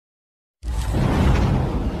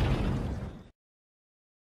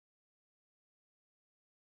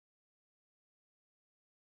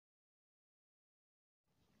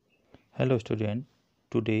Hello student,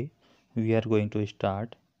 today we are going to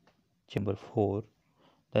start chapter 4.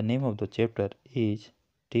 The name of the chapter is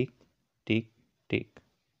Tick Tick Tick.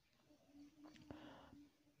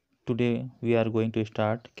 Today we are going to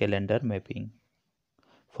start calendar mapping.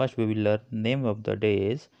 First we will learn name of the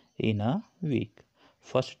days in a week.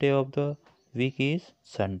 First day of the week is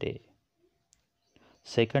Sunday.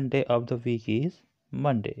 Second day of the week is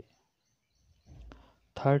Monday.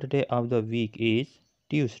 Third day of the week is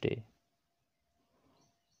Tuesday.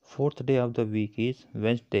 Fourth day of the week is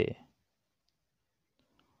Wednesday.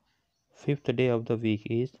 Fifth day of the week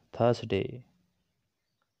is Thursday.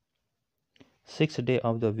 Sixth day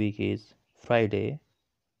of the week is Friday.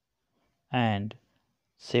 And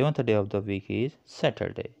seventh day of the week is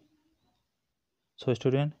Saturday. So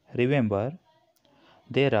student, remember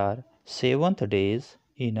there are 7 days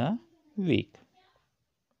in a week.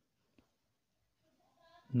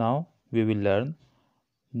 Now we will learn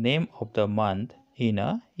name of the month in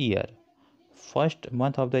a year. First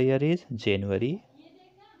month of the year is January.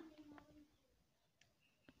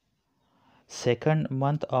 Second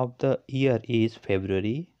month of the year is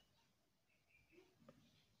February.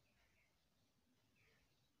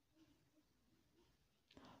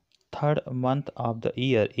 Third month of the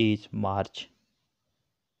year is March.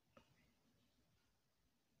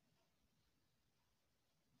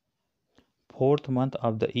 Fourth month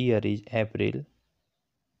of the year is April.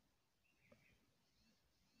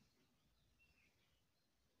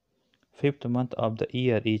 Fifth month of the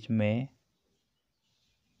year is May.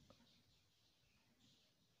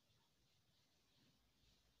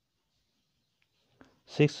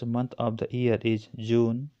 Sixth month of the year is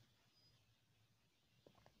June.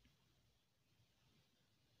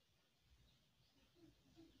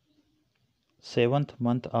 Seventh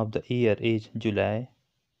month of the year is July.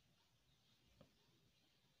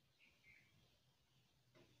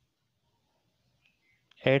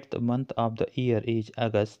 Eighth month of the year is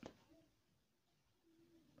August.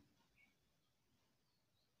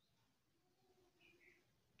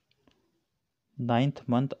 Ninth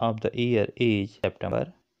month of the year is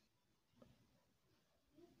September.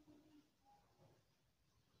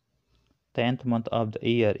 10th month of the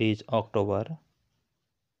year is October.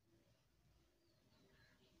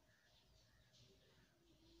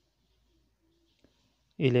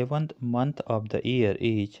 11th month of the year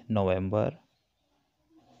is November.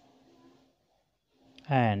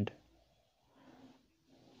 And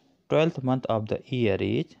 12th month of the year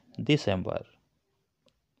is December.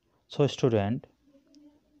 So student,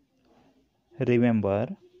 remember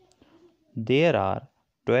there are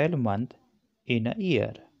 12 months in a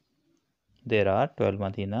year. There are 12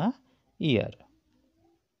 months in a year.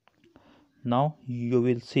 Now you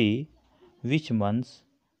will see which month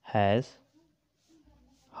has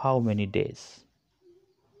how many days.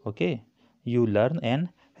 Okay, you learn and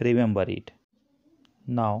remember it.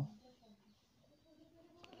 Now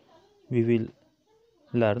we will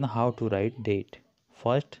learn how to write date.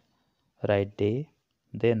 First write day,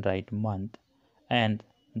 then write month, and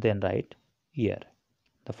then write year.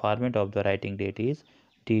 The format of the writing date is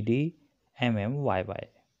DDMMYY.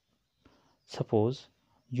 Suppose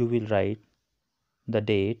you will write the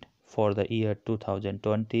date for the year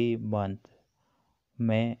 2020, month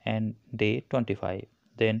May and day 25.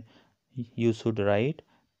 Then you should write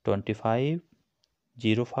 25,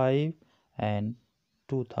 05 and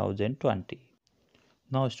 2020.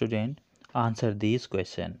 Now student, answer these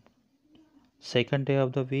questions. Second day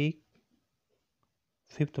of the week,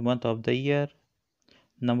 fifth month of the year,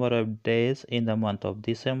 number of days in the month of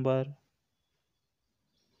December,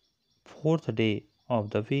 fourth day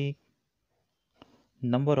of the week,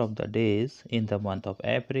 number of the days in the month of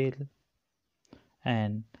April,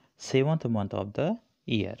 and seventh month of the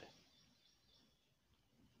year.